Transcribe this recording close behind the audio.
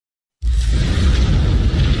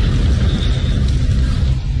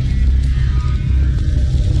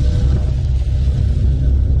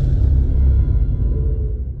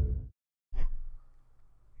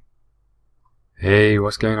Hey,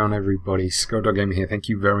 what's going on everybody? ScottDogGaming here. Thank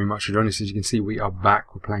you very much for joining us. As you can see, we are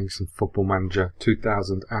back. We're playing some Football Manager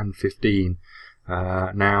 2015.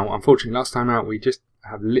 Now, unfortunately, last time out, we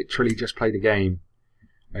have literally just played a game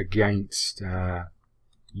against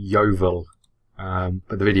Yeovil,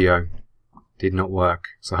 but the video did not work.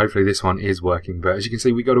 So hopefully this one is working. But as you can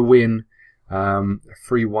see, we got a win, a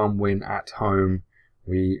 3-1 win at home.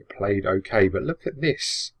 We played okay, but look at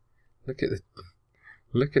this. Look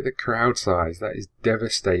at the crowd size. That is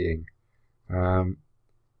devastating. You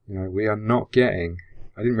know, we are not getting,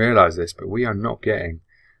 I didn't realise this, but we are not getting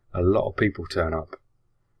a lot of people turn up,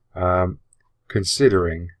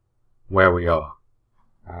 considering where we are.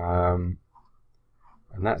 And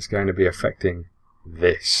that's going to be affecting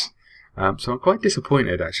this. So I'm quite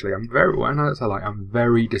disappointed, actually. I'm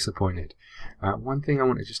very disappointed. One thing I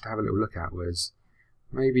wanted just to have a little look at was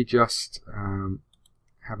maybe just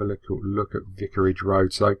have a look at Vicarage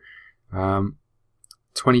Road. So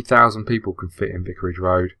 20,000 people can fit in Vicarage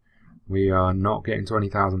Road. We are not getting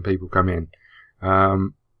 20,000 people come in,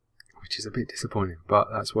 which is a bit disappointing, but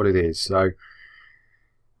that's what it is. So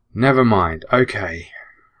never mind. Okay,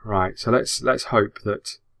 right. So let's hope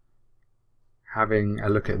that, having a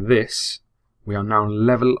look at this, we are now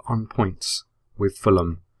level on points with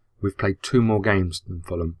Fulham. We've played 2 more games than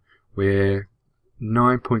Fulham. We're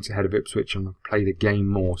 9 points ahead of Ipswich and have played a game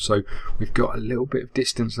more. So we've got a little bit of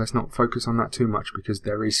distance. Let's not focus on that too much because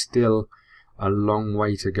there is still a long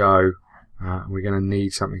way to go. We're going to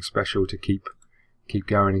need something special to keep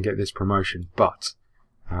going and get this promotion. But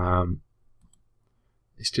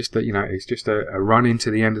it's just that, you know, it's just a run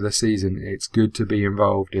into the end of the season. It's good to be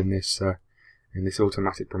involved in this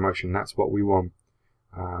automatic promotion. That's what we want.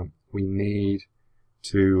 We need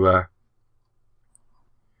to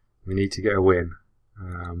get a win.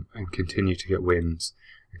 And continue to get wins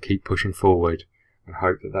and keep pushing forward and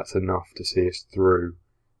hope that that's enough to see us through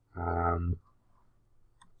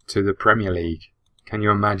to the Premier League. Can you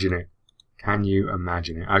imagine it? Can you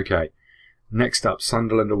imagine it? Okay, next up,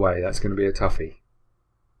 Sunderland away. That's going to be a toughie.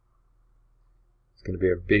 It's going to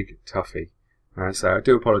be a big toughie. So I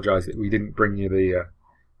do apologise that we didn't bring you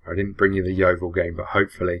the Yeovil game, but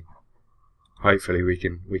hopefully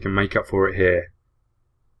we can make up for it here.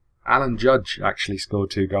 Alan Judge actually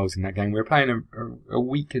scored 2 goals in that game. We were playing a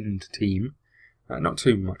weakened team, not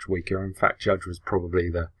too much weaker. In fact, Judge was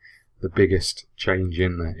probably the biggest change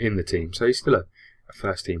in the team. So he's still a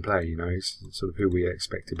first team player. You know, he's sort of who we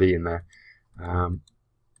expect to be in there.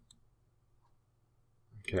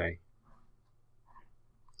 Okay,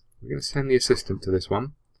 we're going to send the assistant to this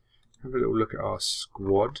one. Have a little look at our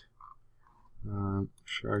squad.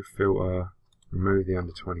 Show filter. Remove the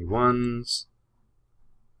under 21s.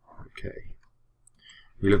 Okay,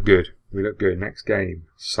 we look good. We look good. Next game,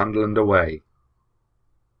 Sunderland away.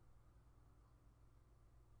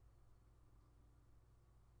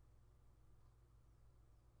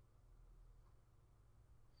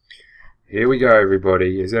 Here we go,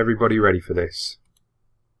 everybody. Is everybody ready for this?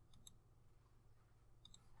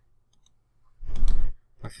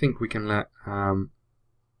 I think we can let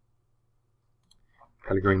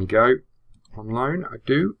Pellegrini go on loan. I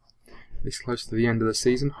do. This close to the end of the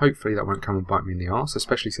season. Hopefully that won't come and bite me in the arse,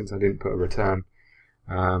 especially since I didn't put a return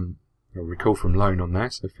or recall from loan on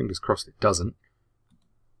there, so fingers crossed it doesn't.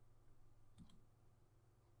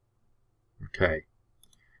 Okay,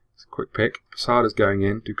 it's a quick pick. Posada's going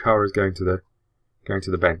in. Dukara's going to the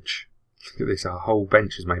bench. Look at this. Our whole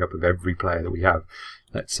bench is made up of every player that we have.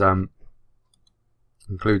 Let's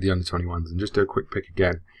include the under 21s and just do a quick pick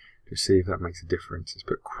again to see if that makes a difference. Let's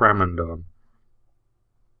put Cramond on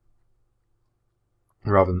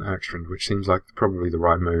rather than Erkstrand, which seems like probably the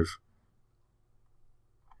right move.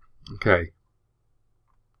 Okay.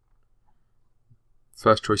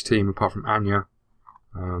 First choice team apart from Anya,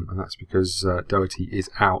 and that's because Doherty is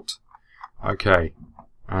out. Okay.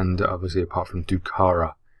 And obviously apart from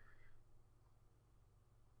Dukara.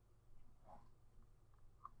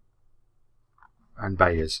 And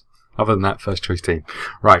Bayers. Other than that, first choice team.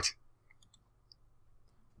 Right.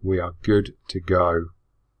 We are good to go.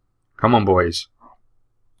 Come on, boys.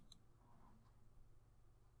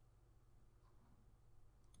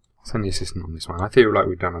 Send the assistant on this one. I feel like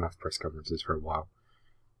we've done enough press conferences for a while.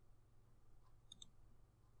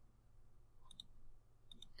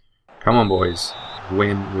 Come on, boys.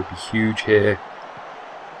 Win would be huge here.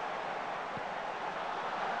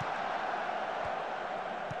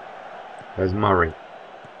 There's Murray.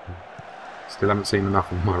 Still haven't seen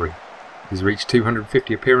enough of Murray. He's reached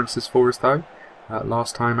 250 appearances for us, though,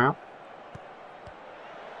 last time out.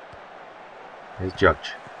 There's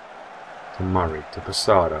Judge. To Murray. To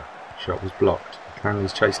Posada. Shot was blocked.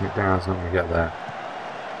 McClennelly's chasing it down, he's not going to get there.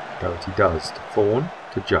 Doherty does, to Thorne,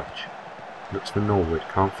 to Judge. Looks for Norwood,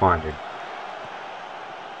 can't find him.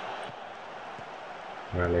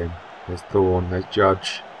 Well in, there's Thorne, there's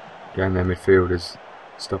Judge. Again, their midfielders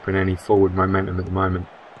stopping any forward momentum at the moment.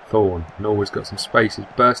 Thorne, Norwood's got some space, he's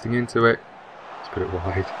bursting into it. Let's put it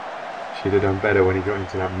wide. Should have done better when he got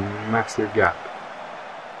into that massive gap.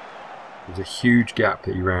 It was a huge gap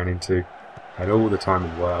that he ran into. Had all the time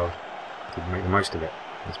in the world. Didn't make the most of it.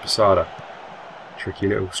 There's Posada. Tricky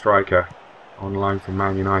little striker on loan from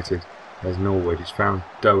Man United. There's Norwood. He's found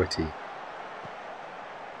Doherty.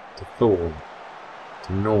 To Thorne.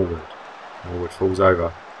 To Norwood. Norwood falls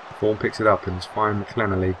over. Thorne picks it up and is fine.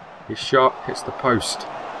 McClennelly. His shot hits the post.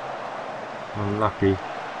 Unlucky.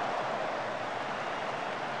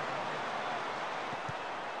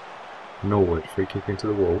 Norwood. Free kick into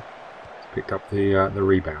the wall. Picked up the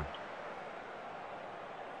rebound.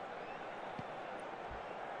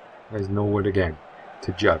 There's Norwood again.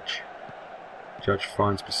 To Judge. Judge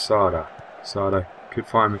finds Posada. Posada could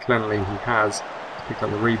find McClennelly. He has. He's picked up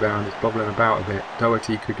the rebound. He's bobbling about a bit.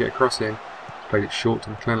 Doherty could get across in. He's played it short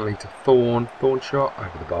to McClennelly. To Thorne. Thorne shot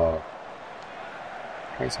over the bar.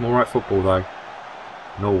 Okay, some alright football though.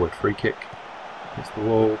 Norwood. Free kick. Hits the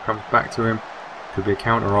wall. Comes back to him. Could be a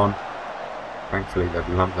counter on. Thankfully they've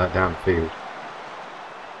lumped that down the field.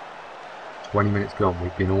 20 minutes gone,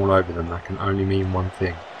 we've been all over them. That can only mean one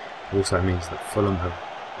thing. It also means that Fulham have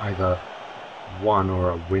either won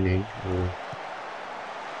or are winning, or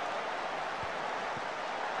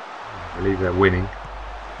I believe they're winning.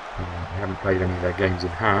 They haven't played any of their games in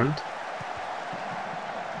hand.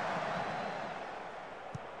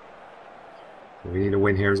 So we need a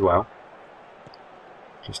win here as well.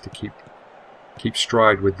 Just to keep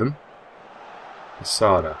stride with them.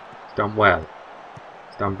 Posada, he's done well.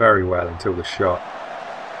 He's done very well until the shot.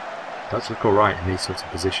 Does look alright in these sorts of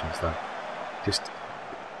positions though.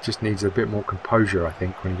 Just needs a bit more composure, I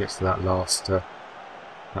think, when he gets to that last, that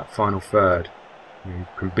final third. You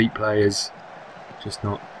can beat players, just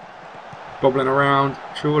not bobbling around.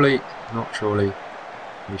 Surely, not surely.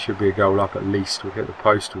 He should be a goal up at least. We've hit the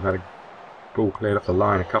post. We've had a ball cleared off the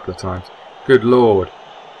line a couple of times. Good lord.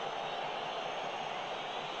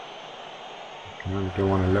 Can only go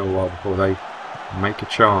on a little while before they make a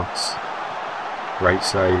chance. Great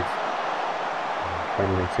save.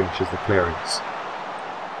 Finally finishes the clearance.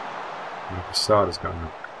 And Posada's got a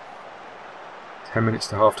knock. 10 minutes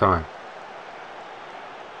to half time.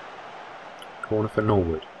 Corner for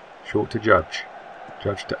Norwood. Short to Judge.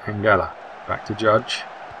 Judge to Angela. Back to Judge.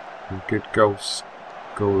 And good goal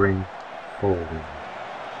scoring forward.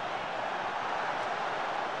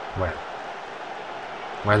 Well.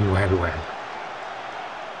 Well.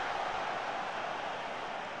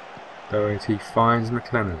 Doherty finds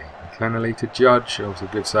McClennelly. McClennelly to Judge. Also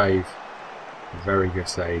good save. Very good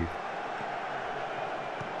save.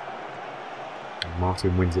 And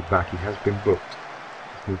Martin wins it back. He has been booked.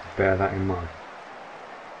 Just need to bear that in mind.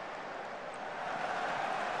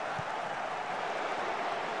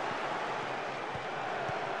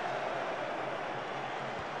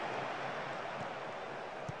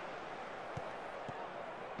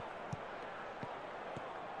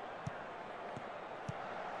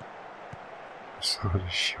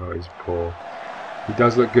 Posada's shot is poor. He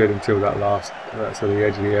does look good until that last, that's at the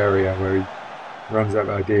edge of the area where he runs out of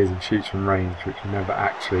ideas and shoots from range, which never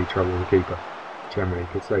actually trouble the keeper. Generally,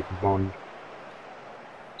 good save from Bond.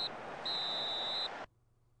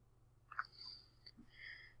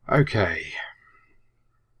 Okay.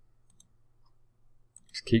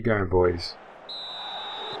 Just keep going, boys.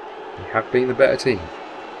 We have been the better team.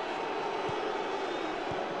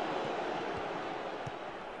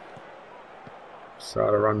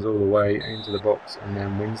 Posada runs all the way into the box and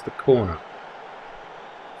then wins the corner.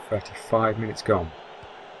 35 minutes gone.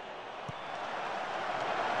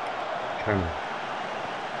 Cameron.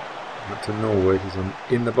 Up to Norwood, he's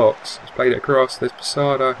in the box. He's played it across. There's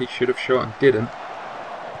Posada. He should have shot and didn't.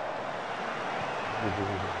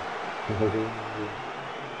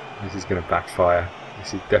 This is going to backfire.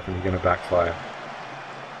 This is definitely going to backfire.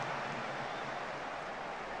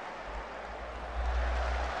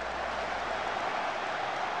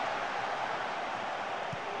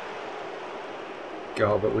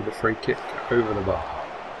 Garbutt with the free kick over the bar.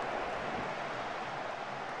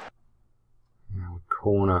 Now a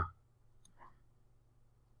corner.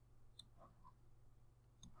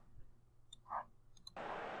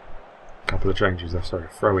 Couple of changes there, sorry,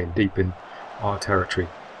 throw in deep in our territory.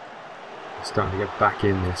 We're starting to get back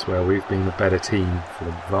in this where we've been the better team for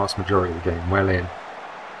the vast majority of the game. Well in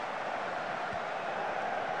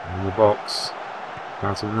the box.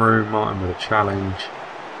 Found some room. Martin with a challenge.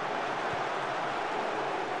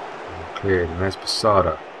 And cleared. And there's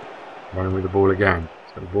Posada running with the ball again.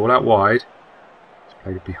 He's got the ball out wide. He's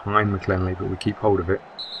played it behind McClenley, but we keep hold of it.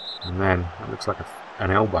 And then it looks like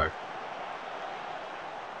an elbow.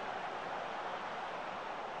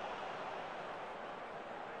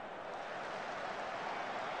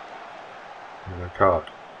 Yellow card.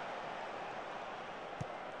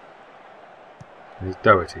 There's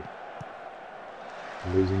Doherty.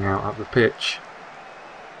 Losing out up the pitch.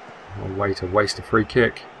 What a way to waste a free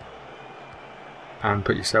kick. And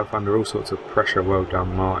put yourself under all sorts of pressure. Well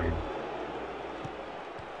done, Martin.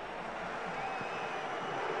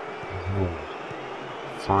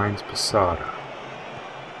 Finds Posada.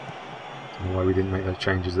 Don't know why we didn't make those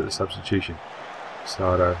changes at the substitution.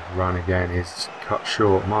 Posada run again is cut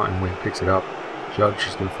short. Martin Wynn picks it up. Judge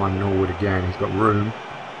is going to find Norwood again. He's got room.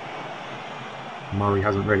 Murray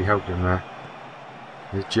hasn't really helped him there.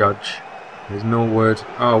 There's Judge. There's Norwood.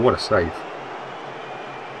 Oh, what a save.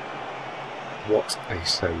 What a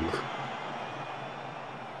save.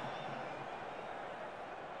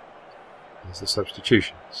 There's the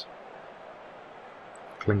substitutions.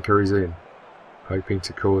 Clinker is in, hoping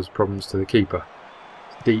to cause problems to the keeper.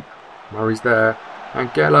 It's deep. Murray's there.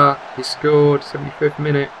 Angela, he scored. 75th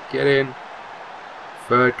minute. Get in.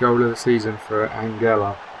 Third goal of the season for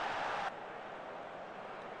Angela.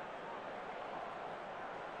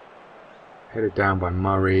 Headed down by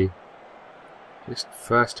Murray. Just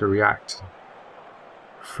first to react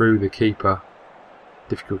through the keeper.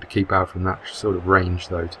 Difficult to keep out from that sort of range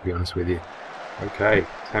though, to be honest with you. Okay,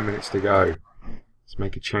 10 minutes to go. Let's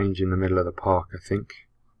make a change in the middle of the park, I think.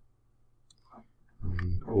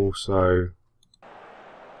 And also,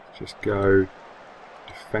 just go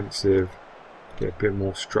defensive, get a bit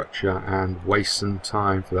more structure and waste some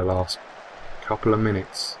time for the last couple of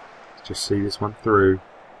minutes. Let's just see this one through.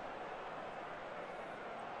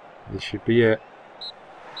 This should be it.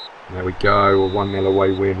 There we go, a 1-0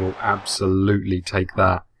 away win. We'll absolutely take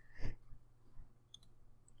that.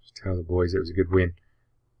 Just tell the boys it was a good win.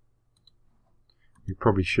 We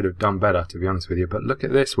probably should have done better, to be honest with you. But look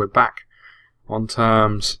at this, we're back on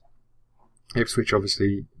terms. Ipswich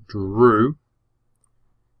obviously drew.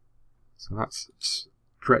 So that's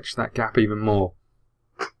stretched that gap even more.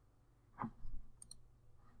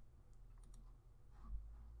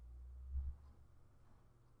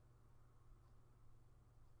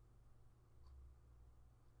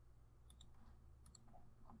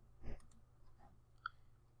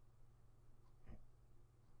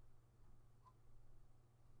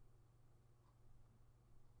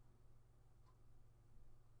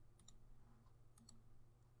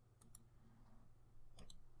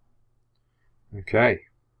 Okay.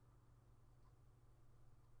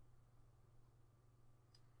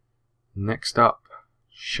 Next up,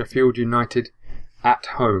 Sheffield United at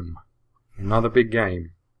home. Another big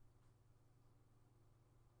game.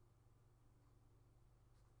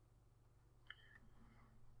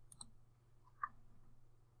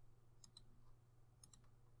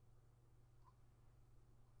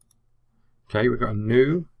 Okay, we've got a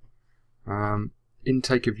new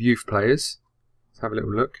intake of youth players. Let's have a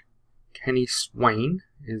little look. Kenny Swain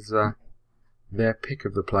is their pick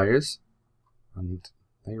of the players, and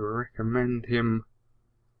they recommend him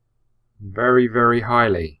very, very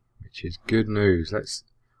highly, which is good news. Let's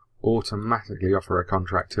automatically offer a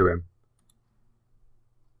contract to him.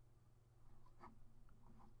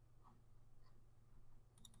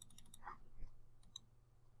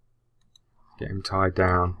 Get him tied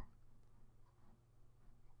down.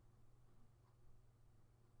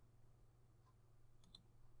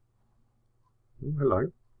 Ooh,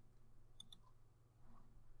 hello.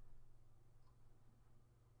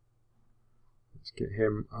 Let's get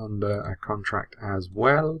him under a contract as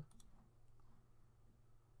well.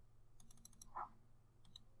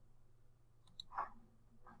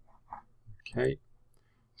 Okay,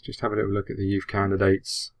 let's just have a little look at the youth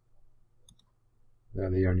candidates. They're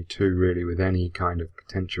the only two really with any kind of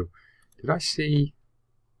potential. Did I see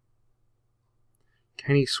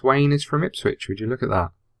Kenny Swain is from Ipswich? Would you look at that?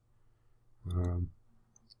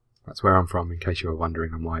 That's where I'm from, in case you were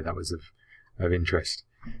wondering and why that was of interest.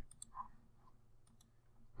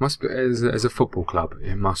 Must be, as a football club,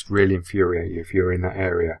 it must really infuriate you if you're in that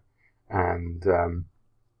area and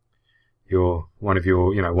you're one of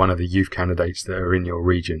the youth candidates that are in your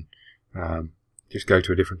region. Just go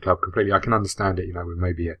to a different club completely. I can understand it, with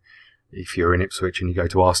maybe if you're in Ipswich and you go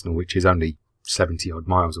to Arsenal, which is only 70 odd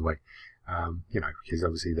miles away, because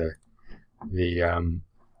obviously the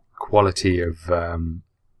quality of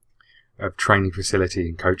of training facility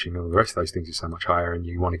and coaching and all the rest of those things is so much higher, and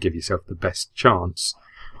you want to give yourself the best chance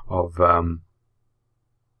of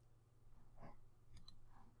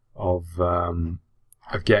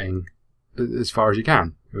getting as far as you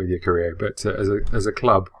can with your career. But as a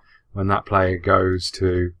club, when that player goes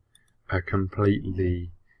to a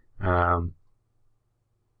completely a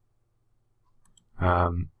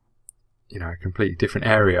completely different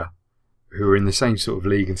area, who are in the same sort of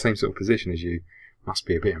league and same sort of position as you, must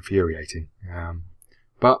be a bit infuriating.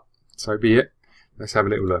 But so be it. Let's have a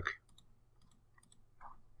little look.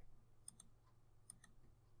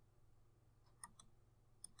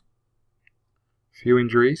 Few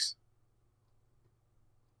injuries.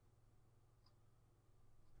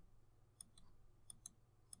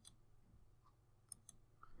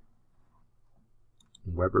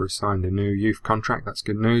 Webber has signed a new youth contract. That's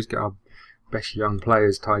good news. Get our best young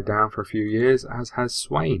players tied down for a few years, as has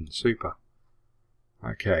Swain. Super.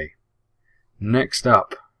 Okay. Next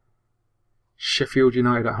up, Sheffield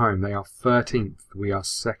United at home. They are 13th. We are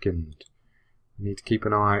 2nd. We need to keep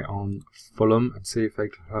an eye on Fulham and see if they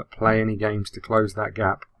play any games to close that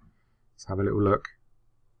gap. Let's have a little look.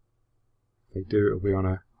 If they do, it'll be on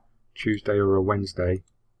a Tuesday or a Wednesday.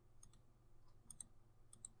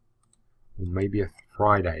 Or maybe a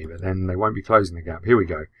Friday, but then they won't be closing the gap. Here we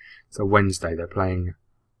go. It's a Wednesday. They're playing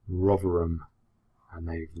Rotherham and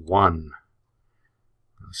they've won.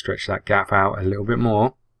 I'll stretch that gap out a little bit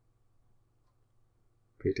more.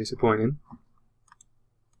 Bit disappointing.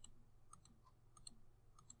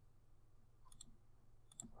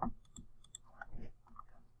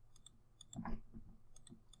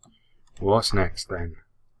 What's next then?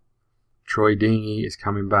 Troy Deeney is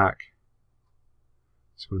coming back.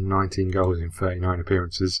 Scored 19 goals in 39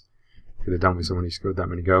 appearances. Could have done with someone who scored that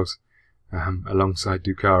many goals. Alongside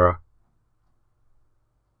Dukara.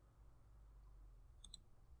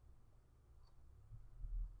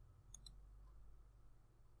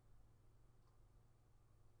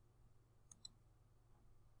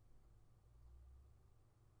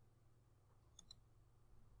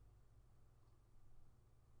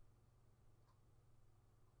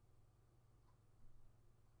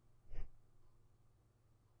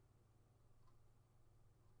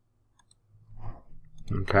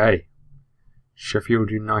 Okay,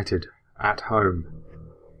 Sheffield United at home.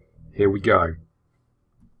 Here we go.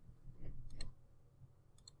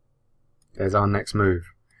 There's our next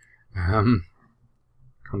move. Congolo,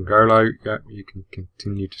 yep, you can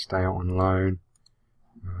continue to stay out on loan.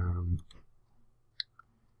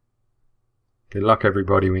 Good luck,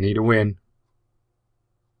 everybody. We need a win.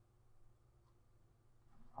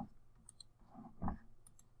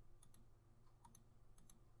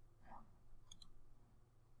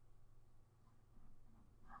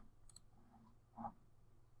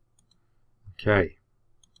 Okay.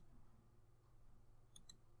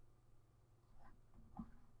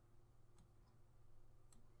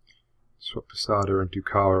 Swap Posada and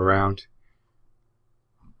Dukara around.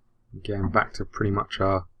 Getting back to pretty much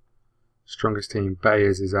our strongest team.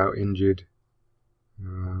 Bayers is out injured.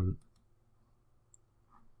 Torn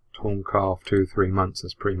calf, 2 or 3 months.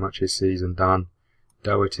 That's pretty much his season done.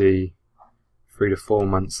 Doherty, 3 to 4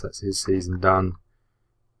 months. That's his season done.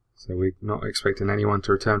 So we're not expecting anyone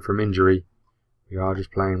to return from injury. We are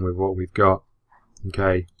just playing with what we've got.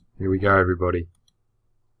 Okay, here we go, everybody.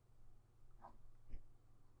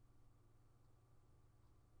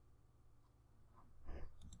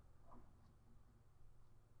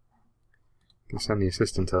 Can send the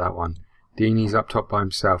assistant to that one. Deeney's up top by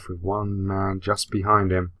himself with one man just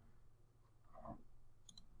behind him.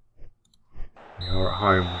 We are at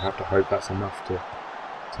home. We have to hope that's enough to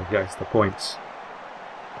get us the points.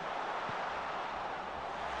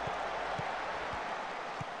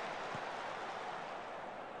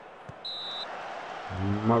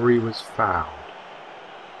 Murray was fouled.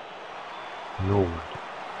 Norwood.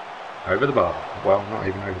 Over the bar. Well, not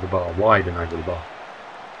even over the bar. Wide and over the bar.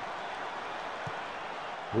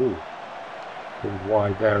 Ooh. Pulled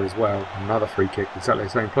wide there as well. Another free kick. Exactly the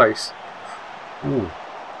same place. Ooh.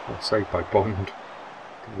 What a save by Bond.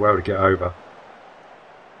 Did well to get over.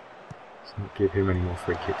 Let's not give him any more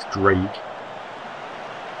free kicks. Drake.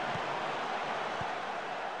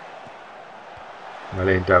 Well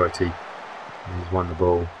in Doherty. He's won the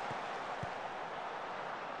ball.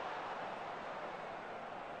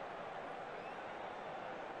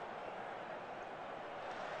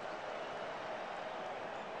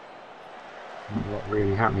 Not a lot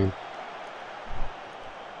really happening.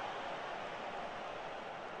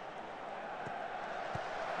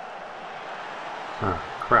 Ah,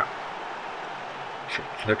 crap.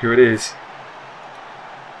 Look who it is.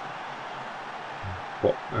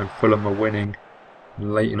 And Fulham are winning.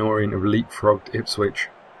 Leyton Orient have leapfrogged Ipswich.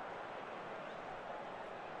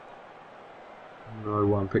 No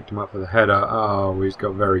one picked him up for the header. Oh, we've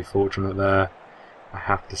got very fortunate there, I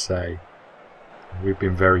have to say. We've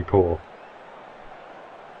been very poor.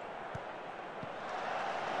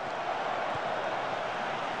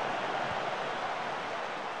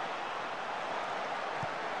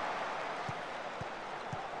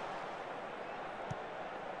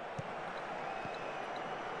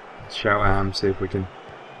 Let's shout at them, see if we can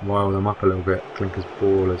rile them up a little bit. Clinker's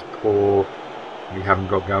ball is poor. We haven't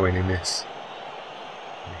got going in this.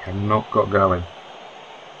 We have not got going.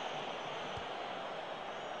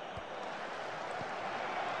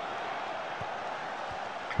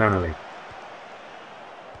 Clennerly.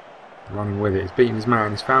 Running with it. He's beaten his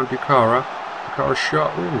man. He's found Dukara. Dukara's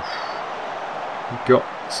shot. Oof. He got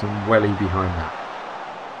some welly behind that.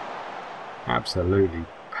 Absolutely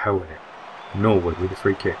pelted it. Norwood with a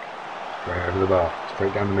free kick. Straight over the bar.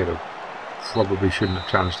 Straight down the middle. Probably shouldn't have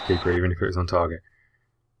challenged the keeper even if it was on target.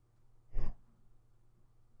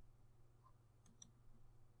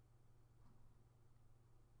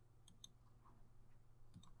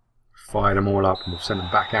 Fired them all up and we've sent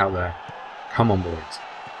them back out there. Come on, boys.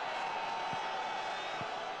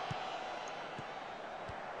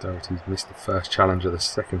 Doherty's missed the first challenge of the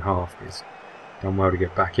second half, but he's done well to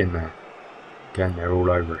get back in there. Again, they're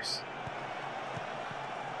all over us.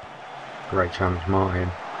 Great challenge, Martin.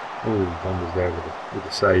 Oh, Bonder's there with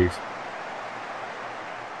the save.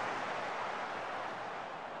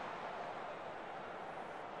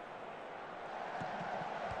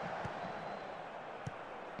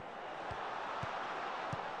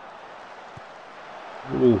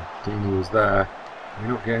 Oh, Deeney was there. We're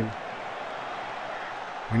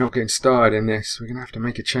not getting started in this. We're going to have to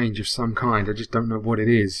make a change of some kind. I just don't know what it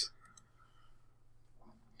is.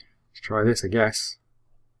 Let's try this, I guess.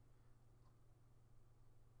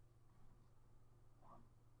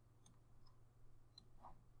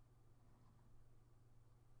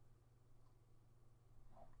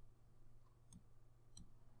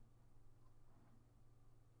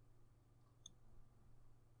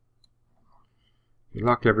 Good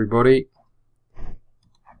luck, everybody.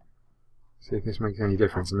 See if this makes any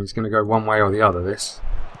difference. I mean, it's going to go one way or the other, this.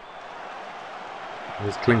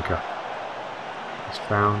 There's Clinker. He's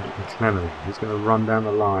found Clennerly. He's going to run down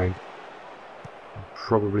the line and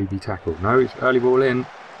probably be tackled. No, it's early ball in.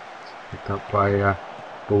 Picked up by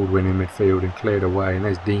Baldwin in midfield and cleared away. And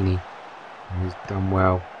there's Deeney. And he's done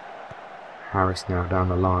well. Harris now down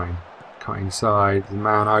the line. Cut inside. The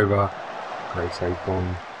man over. Great save,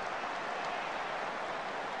 Bond.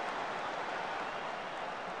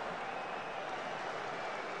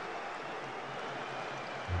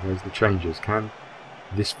 There's the changes. Can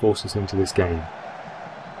this force us into this game?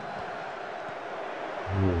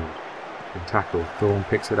 Been tackled. Thorne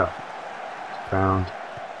picks it up. Found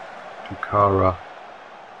Dukara.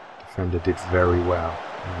 Defender did very well.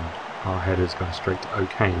 And our header's gone straight to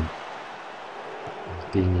O'Kane. There's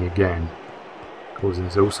Deeney again. Causing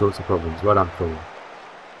us all sorts of problems. Well done, Thorne.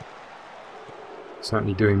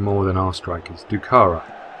 Certainly doing more than our strikers. Dukara.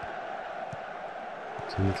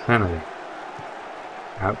 To Clennerly.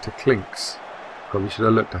 Out to Clinks. Probably should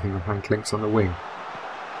have looked. I think I'm playing Clinks on the wing.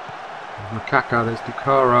 There's Makaka, there's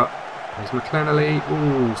Dukara, there's McClennerly.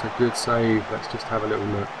 Ooh, it's a good save. Let's just have a little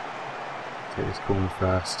look. Take this corner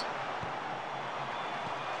first.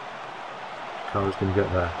 Dukara's going to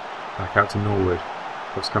get there. Back out to Norwood.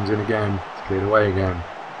 Cross comes in again. It's cleared away again.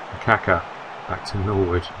 Makaka. Back to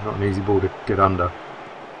Norwood. Not an easy ball to get under.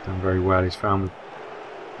 Done very well. He's found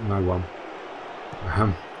no one.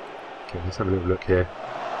 Okay, let's have a little look here.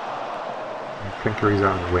 Clinker is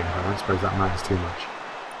out on the wing, but I don't suppose that matters too much.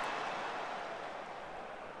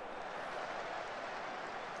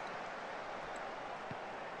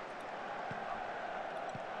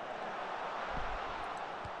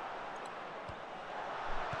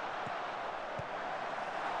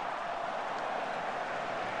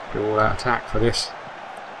 Go all out attack for this.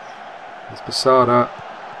 It's Posada.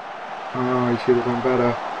 Oh, he should have done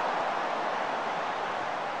better.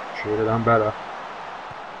 Should have done better.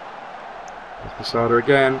 There's Posada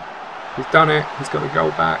again. He's done it. He's got the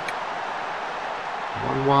goal back.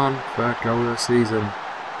 1-1. Third goal of the season.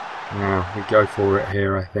 Now we go for it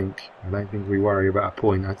here. I think. I don't think we worry about a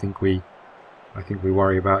point. I think we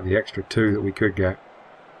worry about the extra 2 that we could get.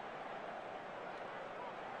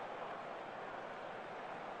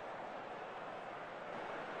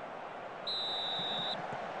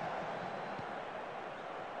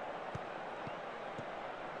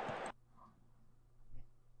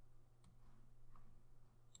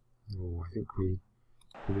 I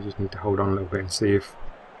think So we just need to hold on a little bit and see if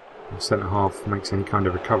the centre half makes any kind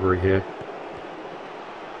of recovery here.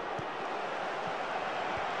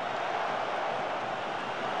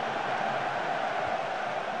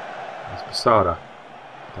 There's Posada.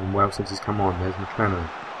 Done well since he's come on. There's McLennan.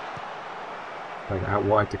 Played it out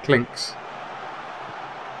wide to Clinks.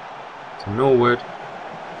 To Norwood.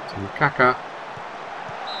 To Makaka.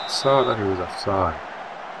 Posada, who was offside.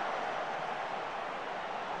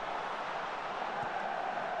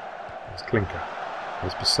 There's Klinker.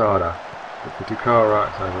 There's Posada. Look for Dukara,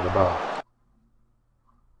 it's over the bar.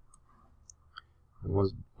 I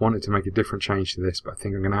wanted to make a different change to this, but I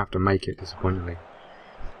think I'm going to have to make it, disappointingly.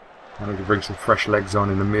 I wanted to bring some fresh legs on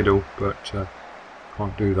in the middle, but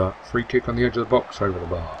can't do that. Free kick on the edge of the box, over the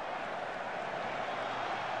bar.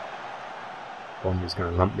 Bond is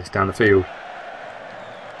going to lump this down the field.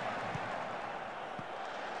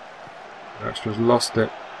 Extra's lost it.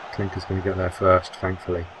 Klinker's going to get there first,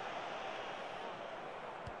 thankfully.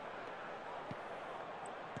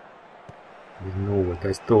 There's Norwood,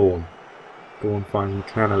 there's Thorne. Thorne finds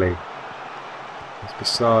McClennelly. There's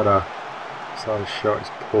Posada. Posada's shot is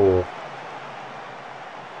poor.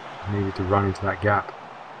 Needed to run into that gap.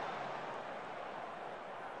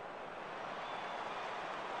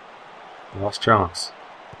 Last chance.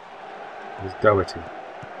 There's Doherty.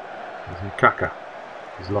 There's Makaka.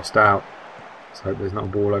 He's lost out. Let's hope there's not a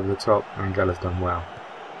ball over the top. Angela's done well.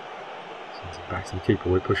 Sends it back to the keeper.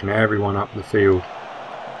 We're pushing everyone up the field.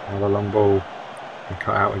 Another long ball. And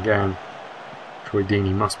cut out again. Troy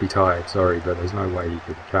Deeney must be tired, sorry, but there's no way he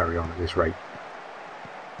could carry on at this rate.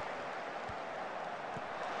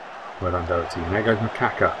 Well done, Doherty. And there goes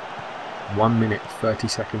Makaka. 1 minute, 30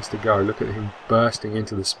 seconds to go. Look at him bursting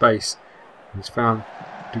into the space. He's found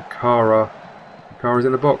Dukara. Dukara's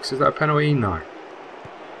in the box. Is that a penalty? No.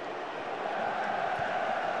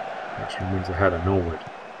 Actually wins a header. Norwood.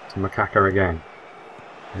 To Makaka again.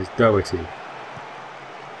 There's Doherty.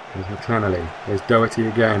 There's McClennelly. There's Doherty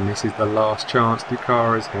again. This is the last chance.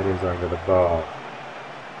 Dukara's head is over the bar.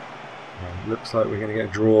 And looks like we're going to get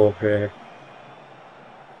a draw here.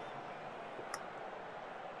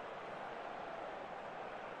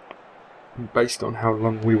 And based on how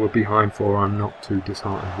long we were behind for, I'm not too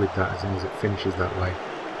disheartened with that as long as it finishes that way.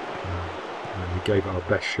 We gave it our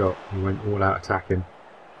best shot. We went all out attacking.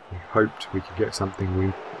 We hoped we could get something.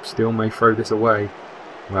 We still may throw this away.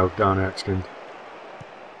 Well done, Erkstrand.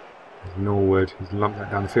 There's Norwood, he's lumped that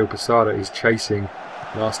down the field. Posada is chasing.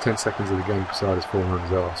 Last 10 seconds of the game, Posada's fallen on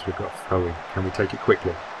his arse. We've got a throw in. Can we take it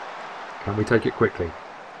quickly? Can we take it quickly?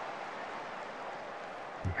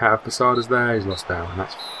 We have Posada's there, he's lost out, and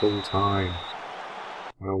that's full time.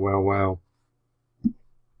 Well, well, well.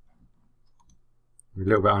 We're a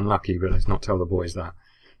little bit unlucky, but let's not tell the boys that.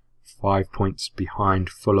 5 points behind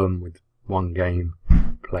Fulham with one game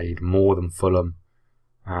played, more than Fulham.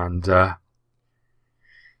 And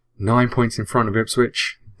 9 points in front of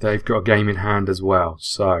Ipswich. They've got a game in hand as well,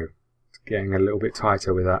 so it's getting a little bit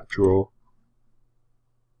tighter with that draw.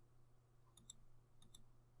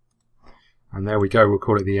 And there we go, we'll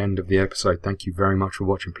call it the end of the episode. Thank you very much for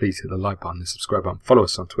watching. Please hit the like button, the subscribe button. Follow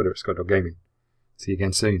us on Twitter at ScottDogGaming. See you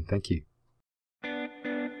again soon. Thank you.